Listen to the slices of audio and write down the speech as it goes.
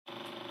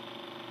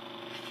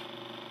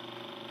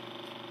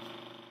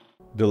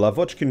The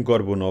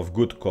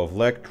Lavochkin-Gorbunov-Gudkov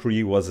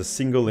LaGG-3 was a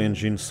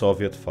single-engine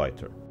Soviet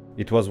fighter.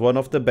 It was one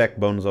of the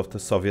backbones of the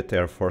Soviet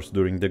Air Force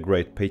during the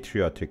Great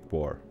Patriotic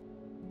War.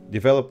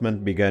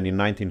 Development began in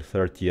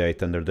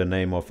 1938 under the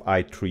name of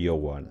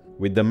I-301,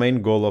 with the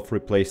main goal of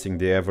replacing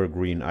the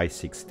evergreen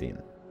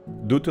I-16.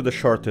 Due to the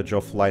shortage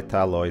of light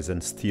alloys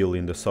and steel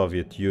in the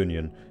Soviet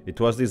Union, it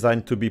was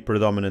designed to be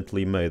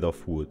predominantly made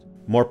of wood.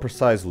 More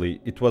precisely,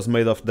 it was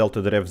made of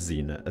delta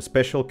drevzina, a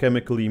special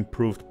chemically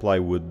improved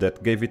plywood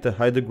that gave it a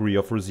high degree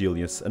of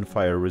resilience and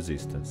fire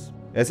resistance.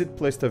 As it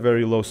placed a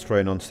very low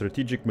strain on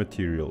strategic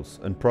materials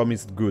and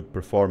promised good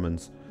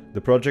performance, the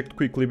project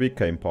quickly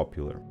became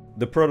popular.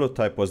 The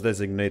prototype was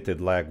designated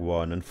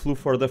LaGG-1 and flew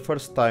for the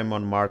first time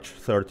on March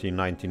 30,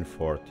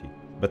 1940,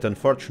 but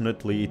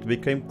unfortunately it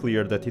became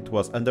clear that it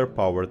was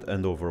underpowered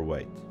and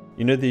overweight.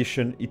 In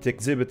addition, it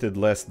exhibited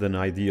less than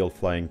ideal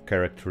flying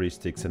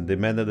characteristics and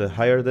demanded a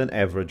higher than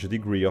average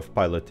degree of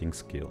piloting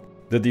skill.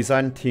 The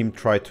design team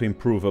tried to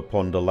improve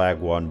upon the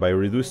LaGG-1 by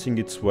reducing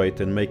its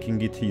weight and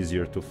making it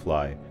easier to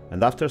fly,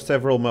 and after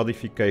several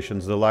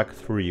modifications the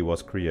LaGG-3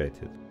 was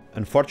created.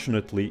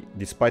 Unfortunately,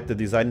 despite the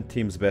design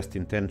team's best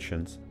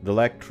intentions, the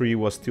LaGG-3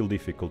 was still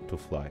difficult to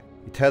fly.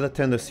 It had a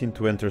tendency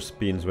to enter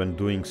spins when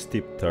doing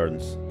steep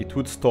turns, it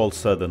would stall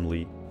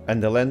suddenly,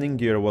 and the landing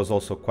gear was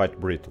also quite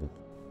brittle.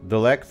 The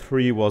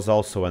LaGG-3 was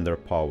also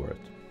underpowered,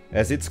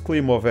 as its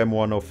Klimov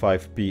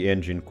M105P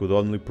engine could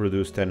only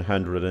produce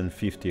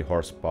 150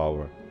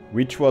 horsepower,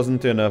 which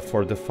wasn't enough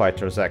for the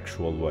fighter's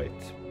actual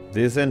weight.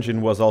 This engine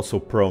was also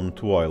prone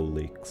to oil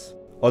leaks.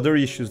 Other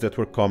issues that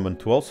were common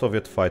to all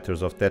Soviet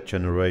fighters of that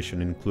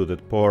generation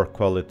included poor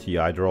quality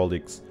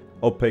hydraulics,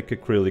 opaque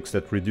acrylics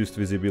that reduced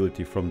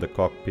visibility from the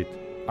cockpit,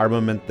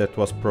 armament that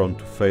was prone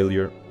to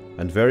failure,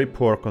 and very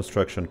poor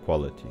construction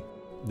quality.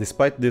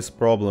 Despite these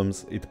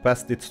problems, it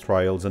passed its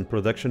trials and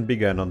production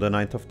began on the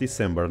 9th of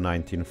December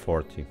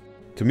 1940.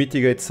 To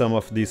mitigate some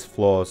of these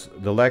flaws,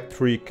 the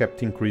LaGG-3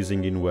 kept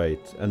increasing in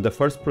weight, and the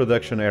first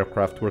production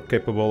aircraft were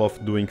capable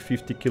of doing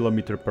 50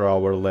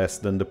 km/h less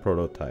than the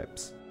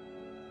prototypes.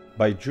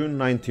 By June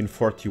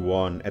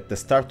 1941, at the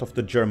start of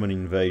the German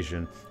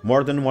invasion,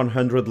 more than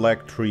 100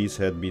 LaGG-3s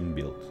had been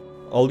built.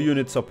 All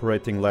units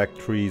operating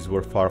LaGG-3s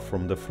were far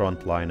from the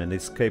front line and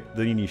escaped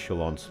the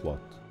initial onslaught.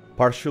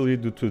 Partially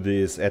due to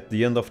this, at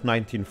the end of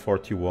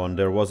 1941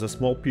 there was a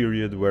small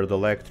period where the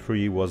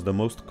LaGG-3 was the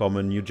most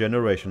common new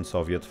generation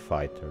Soviet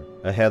fighter,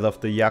 ahead of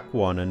the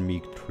Yak-1 and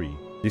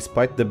MiG-3.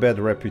 Despite the bad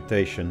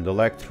reputation, the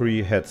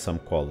LaGG-3 had some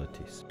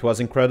qualities. It was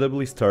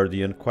incredibly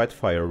sturdy and quite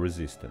fire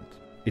resistant.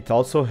 It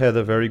also had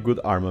a very good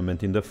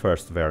armament in the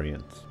first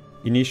variant.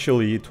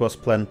 Initially it was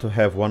planned to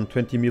have one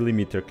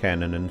 20mm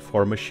cannon and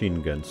 4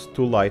 machine guns,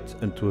 too light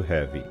and too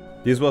heavy.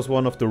 This was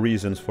one of the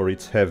reasons for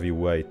its heavy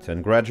weight,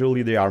 and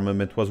gradually the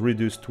armament was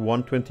reduced to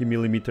one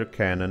 20mm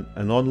cannon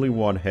and only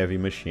one heavy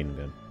machine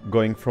gun,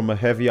 going from a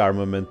heavy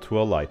armament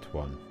to a light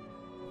one.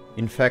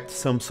 In fact,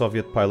 some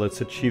Soviet pilots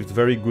achieved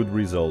very good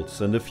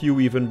results, and a few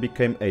even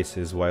became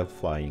aces while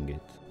flying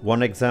it.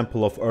 One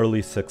example of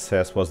early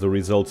success was the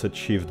results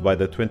achieved by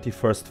the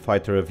 21st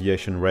Fighter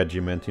Aviation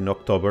Regiment in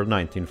October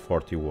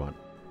 1941.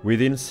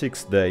 Within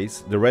 6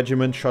 days, the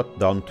regiment shot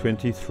down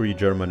 23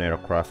 German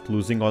aircraft,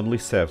 losing only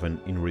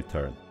 7 in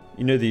return.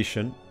 In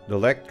addition, the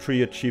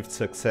LaGG-3 achieved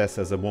success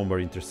as a bomber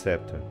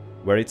interceptor,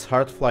 where its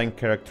hard-flying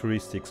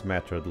characteristics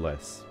mattered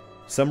less.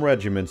 Some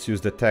regiments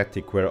used a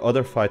tactic where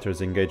other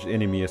fighters engaged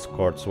enemy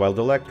escorts while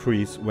the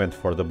LaGG-3s went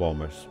for the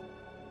bombers.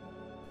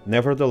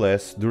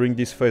 Nevertheless, during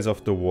this phase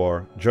of the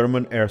war,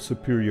 German air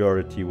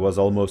superiority was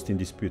almost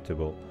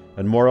indisputable,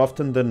 and more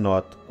often than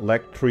not,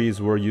 LaGG-3s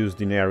were used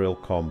in aerial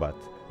combat,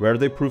 where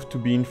they proved to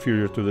be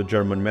inferior to the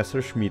German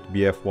Messerschmitt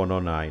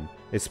Bf-109,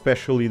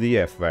 especially the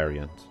F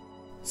variant.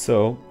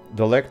 So,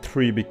 the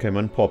LaGG-3 became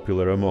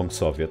unpopular among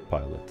Soviet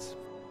pilots.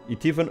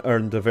 It even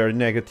earned a very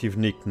negative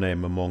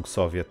nickname among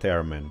Soviet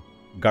airmen,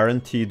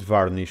 Guaranteed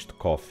Varnished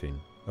Coffin,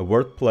 a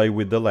wordplay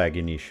with the LaGG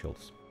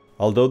initials,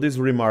 although this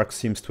remark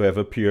seems to have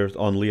appeared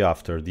only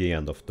after the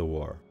end of the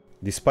war.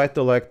 Despite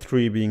the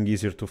LaGG-3 being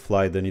easier to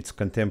fly than its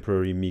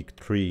contemporary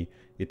MiG-3,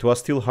 it was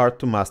still hard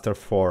to master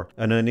for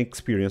an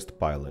inexperienced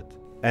pilot,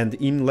 and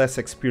in less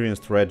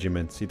experienced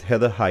regiments it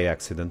had a high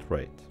accident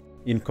rate.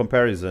 In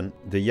comparison,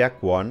 the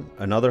Yak-1,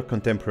 another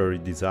contemporary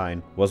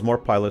design, was more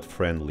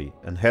pilot-friendly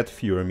and had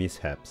fewer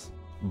mishaps.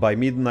 By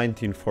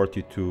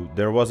mid-1942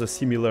 there was a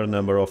similar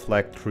number of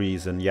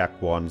LaGG-3s and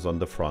Yak-1s on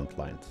the front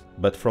lines,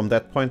 but from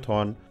that point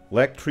on,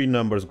 LaGG-3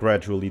 numbers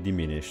gradually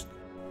diminished.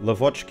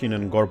 Lavochkin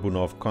and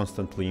Gorbunov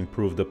constantly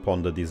improved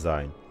upon the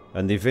design,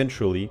 and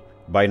eventually,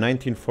 by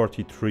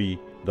 1943,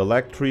 the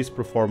LaGG-3's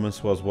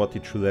performance was what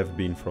it should have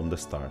been from the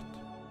start.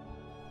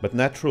 But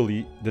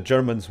naturally, the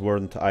Germans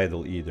weren't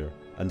idle either,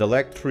 and the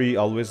LaGG-3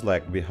 always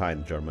lagged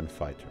behind German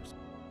fighters.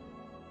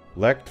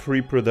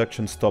 LaGG-3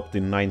 production stopped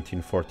in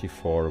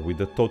 1944 with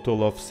a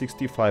total of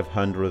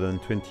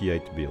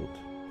 6,528 built.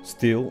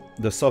 Still,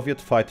 the Soviet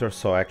fighter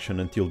saw action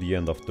until the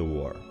end of the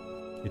war.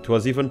 It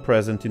was even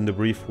present in the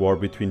brief war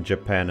between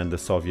Japan and the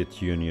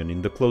Soviet Union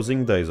in the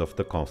closing days of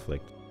the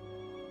conflict.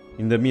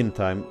 In the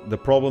meantime, the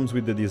problems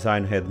with the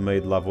design had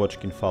made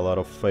Lavochkin fall out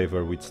of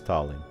favor with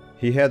Stalin.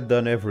 He had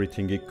done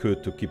everything he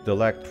could to keep the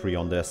LaGG-3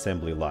 on the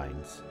assembly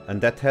lines, and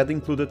that had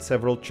included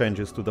several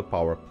changes to the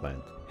power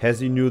plant, as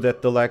he knew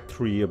that the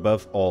LaGG-3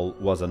 above all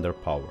was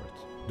underpowered.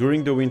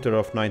 During the winter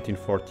of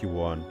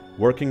 1941,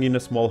 working in a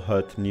small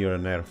hut near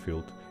an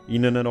airfield,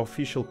 in an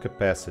unofficial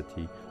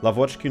capacity,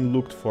 Lavochkin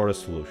looked for a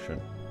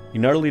solution.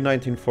 In early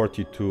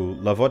 1942,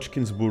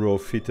 Lavochkin's bureau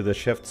fitted a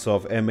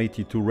Shevtsov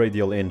M82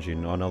 radial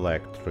engine on a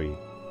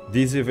LaGG-3.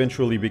 This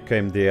eventually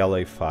became the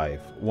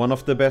LA-5, one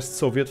of the best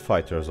Soviet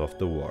fighters of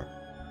the war.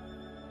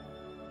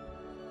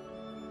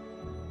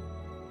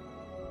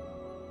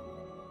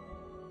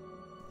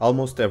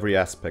 Almost every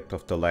aspect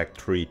of the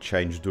LaGG-3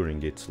 changed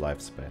during its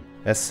lifespan.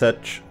 As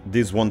such,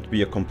 this won't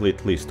be a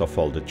complete list of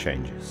all the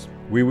changes.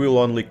 We will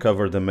only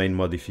cover the main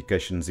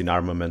modifications in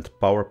armament,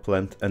 power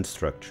plant and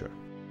structure.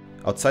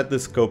 Outside the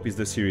scope is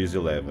the Series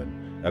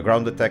 11, a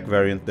ground attack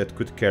variant that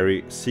could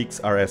carry 6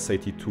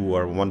 RS-82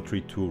 or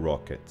 132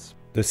 rockets.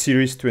 The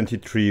Series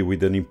 23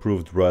 with an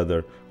improved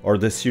rudder, or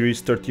the Series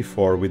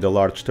 34 with a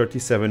large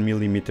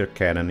 37mm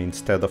cannon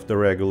instead of the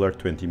regular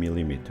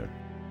 20mm.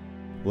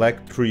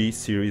 LaGG-3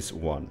 Series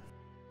 1.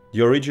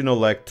 The original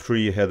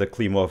LaGG-3 had a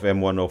Klimov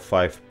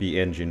M105P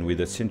engine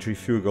with a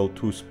centrifugal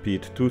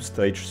 2-speed,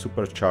 2-stage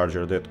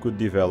supercharger that could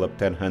develop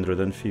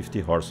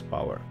 1,050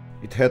 horsepower.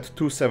 It had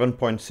two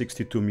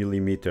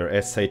 7.62mm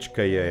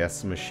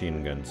SHKAS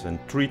machine guns and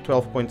three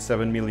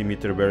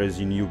 12.7mm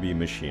Berezin UB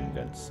machine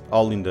guns,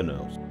 all in the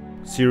nose.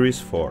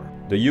 Series 4.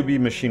 The UB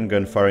machine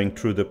gun firing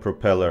through the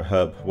propeller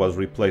hub was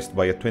replaced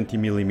by a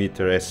 20mm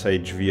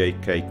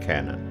SHVAK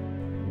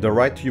cannon. The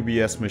right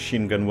UBS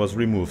machine gun was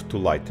removed to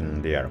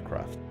lighten the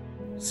aircraft.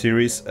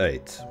 Series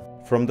 8.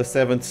 From the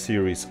 7th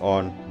series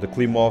on, the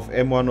Klimov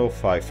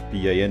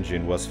M105PA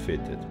engine was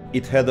fitted.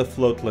 It had a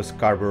floatless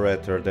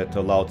carburetor that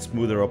allowed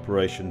smoother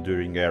operation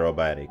during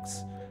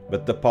aerobatics,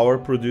 but the power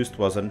produced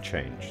was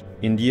unchanged.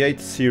 In the 8th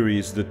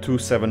series, the two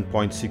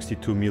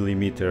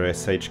 7.62mm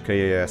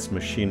SHKAS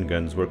machine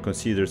guns were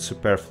considered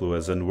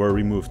superfluous and were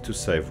removed to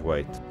save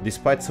weight.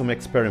 Despite some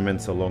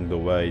experiments along the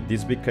way,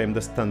 this became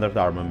the standard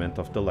armament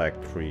of the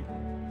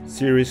LaGG-3.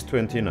 Series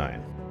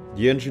 29.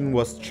 The engine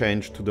was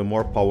changed to the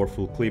more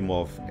powerful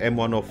Klimov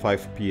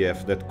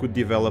M105PF that could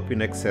develop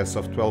in excess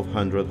of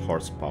 1200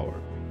 horsepower.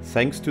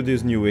 Thanks to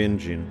this new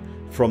engine,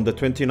 from the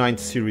 29th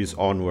series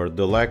onward,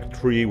 the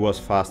LaGG-3 was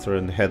faster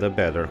and had a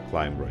better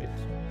climb rate.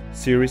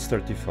 Series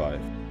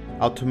 35.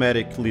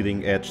 Automatic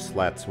leading edge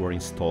slats were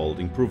installed,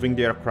 improving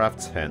the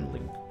aircraft's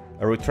handling.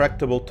 A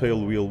retractable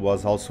tail wheel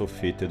was also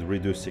fitted,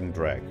 reducing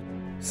drag.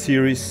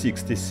 Series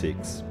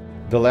 66.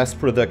 The last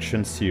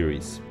production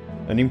series.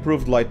 An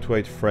improved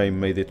lightweight frame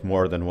made it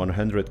more than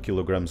 100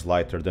 kilograms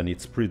lighter than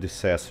its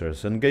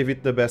predecessors and gave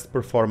it the best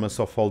performance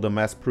of all the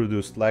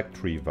mass-produced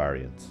LaGG-3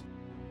 variants.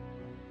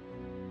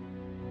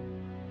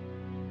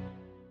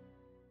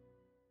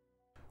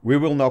 We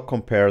will now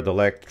compare the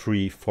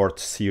LaGG-3 4th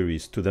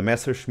series to the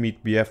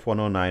Messerschmitt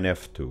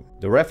Bf-109F2.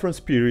 The reference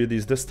period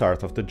is the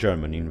start of the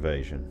German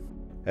invasion.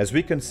 As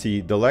we can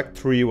see, the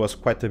LaGG-3 was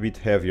quite a bit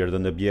heavier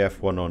than the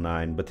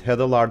Bf-109 but had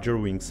a larger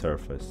wing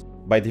surface.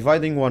 By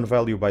dividing one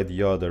value by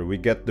the other, we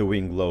get the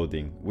wing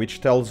loading,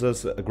 which tells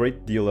us a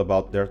great deal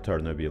about their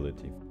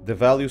turnability. The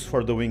values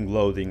for the wing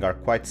loading are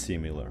quite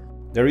similar.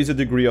 There is a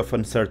degree of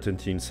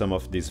uncertainty in some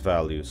of these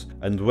values,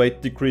 and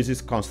weight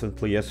decreases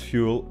constantly as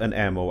fuel and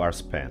ammo are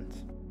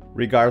spent.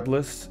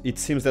 Regardless, it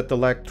seems that the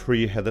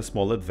LaGG-3 had a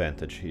small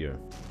advantage here.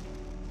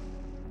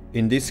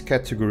 In this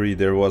category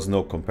there was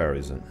no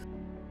comparison.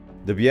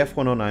 The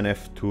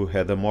Bf-109F2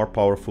 had a more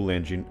powerful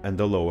engine and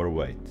a lower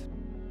weight.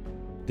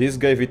 This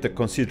gave it a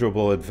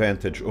considerable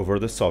advantage over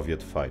the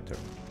Soviet fighter.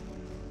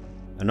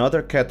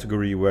 Another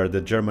category where the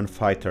German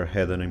fighter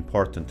had an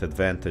important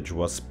advantage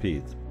was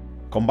speed.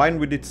 Combined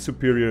with its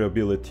superior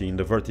ability in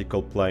the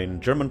vertical plane,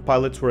 German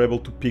pilots were able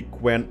to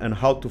pick when and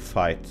how to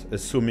fight,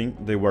 assuming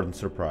they weren't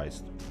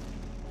surprised.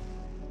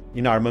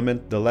 In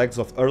armament, the legs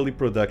of early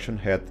production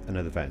had an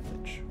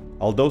advantage.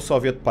 Although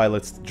Soviet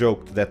pilots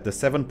joked that the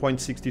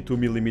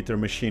 7.62mm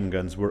machine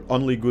guns were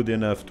only good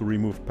enough to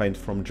remove paint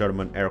from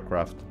German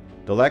aircraft,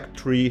 the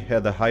LaGG-3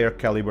 had a higher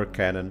caliber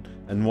cannon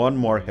and one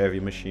more heavy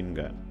machine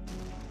gun.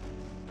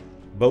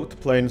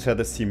 Both planes had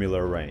a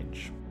similar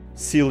range.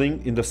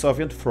 Sealing in the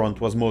Soviet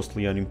front was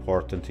mostly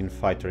unimportant in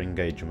fighter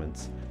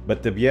engagements,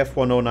 but the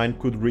Bf-109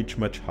 could reach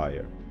much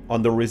higher.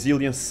 On the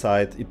resilience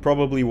side, it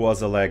probably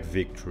was a LaGG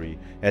victory,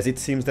 as it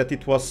seems that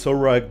it was so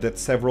rugged that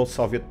several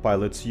Soviet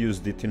pilots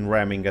used it in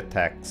ramming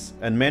attacks,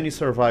 and many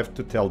survived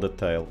to tell the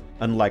tale,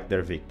 unlike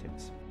their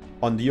victims.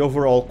 On the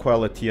overall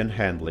quality and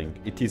handling,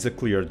 it is a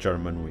clear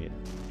German win.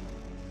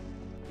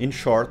 In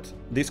short,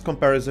 this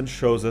comparison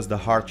shows us the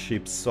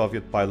hardships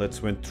Soviet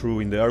pilots went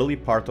through in the early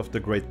part of the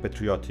Great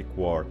Patriotic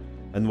War,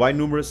 and why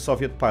numerous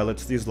Soviet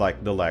pilots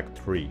disliked the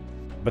LaGG-3.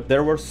 But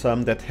there were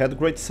some that had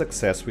great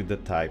success with the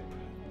type,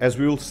 as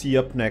we will see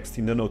up next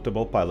in the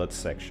notable pilots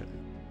section.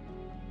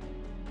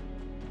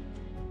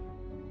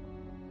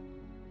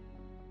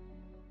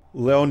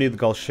 Leonid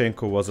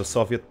Galchenko was a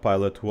Soviet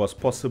pilot who was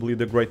possibly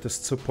the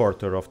greatest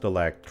supporter of the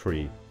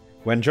LaGG-3.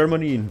 When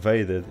Germany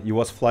invaded, he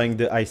was flying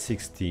the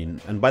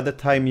I-16, and by the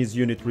time his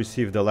unit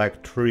received the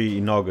LaGG-3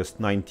 in August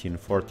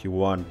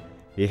 1941,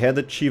 he had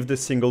achieved a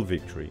single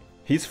victory.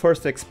 His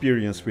first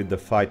experience with the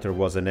fighter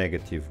was a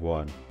negative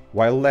one.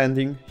 While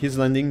landing, his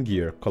landing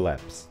gear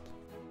collapsed.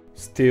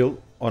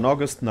 Still, on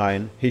August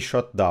 9, he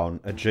shot down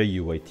a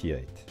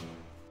Ju-88.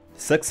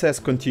 Success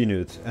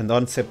continued, and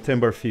on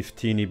September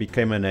 15 he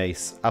became an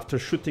ace after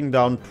shooting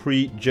down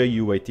 3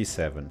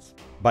 Ju-87s.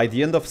 By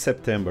the end of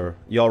September,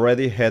 he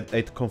already had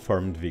 8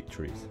 confirmed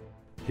victories.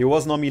 He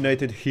was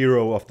nominated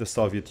Hero of the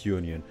Soviet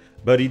Union,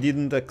 but he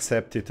didn't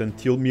accept it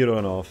until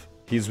Mironov,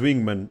 his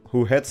wingman,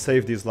 who had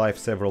saved his life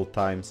several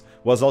times,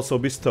 was also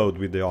bestowed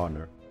with the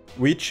honor,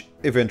 which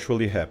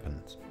eventually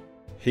happened.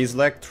 His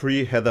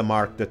LaGG-3 had a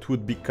mark that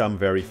would become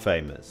very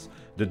famous,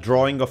 the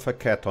drawing of a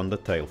cat on the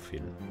tail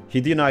fin.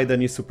 He denied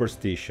any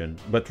superstition,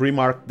 but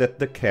remarked that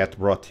the cat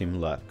brought him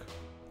luck.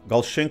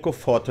 Galchenko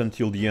fought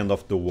until the end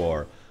of the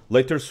war,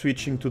 later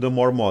switching to the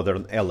more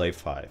modern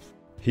LA-5.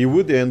 He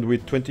would end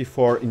with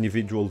 24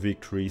 individual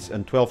victories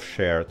and 12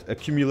 shared,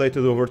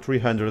 accumulated over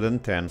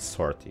 310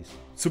 sorties.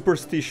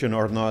 Superstition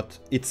or not,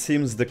 it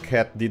seems the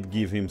cat did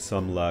give him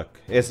some luck,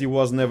 as he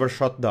was never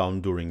shot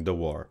down during the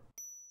war.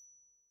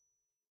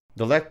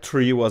 The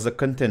LaGG-3 was a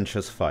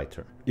contentious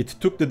fighter. It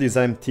took the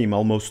design team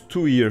almost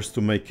 2 years to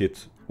make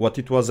it what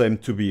it was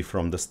aimed to be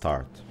from the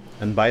start,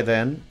 and by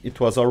then it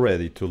was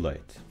already too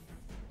late.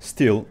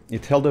 Still,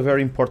 it held a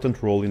very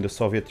important role in the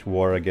Soviet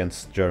war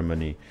against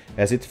Germany,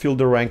 as it filled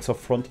the ranks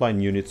of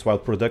frontline units while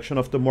production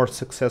of the more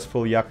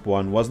successful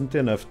Yak-1 wasn't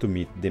enough to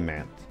meet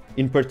demand.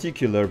 In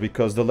particular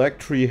because the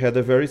LaGG-3 had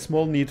a very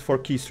small need for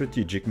key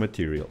strategic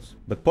materials.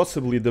 But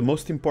possibly the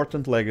most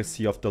important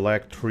legacy of the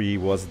LaGG-3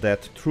 was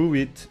that through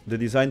it, the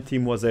design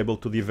team was able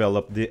to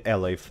develop the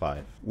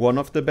LA-5, one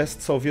of the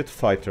best Soviet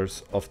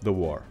fighters of the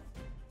war.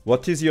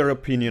 What is your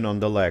opinion on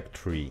the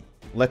LaGG-3?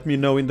 Let me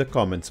know in the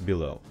comments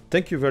below.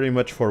 Thank you very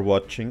much for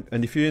watching,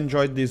 and if you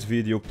enjoyed this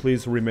video,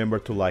 please remember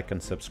to like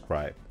and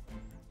subscribe.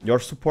 Your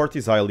support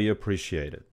is highly appreciated.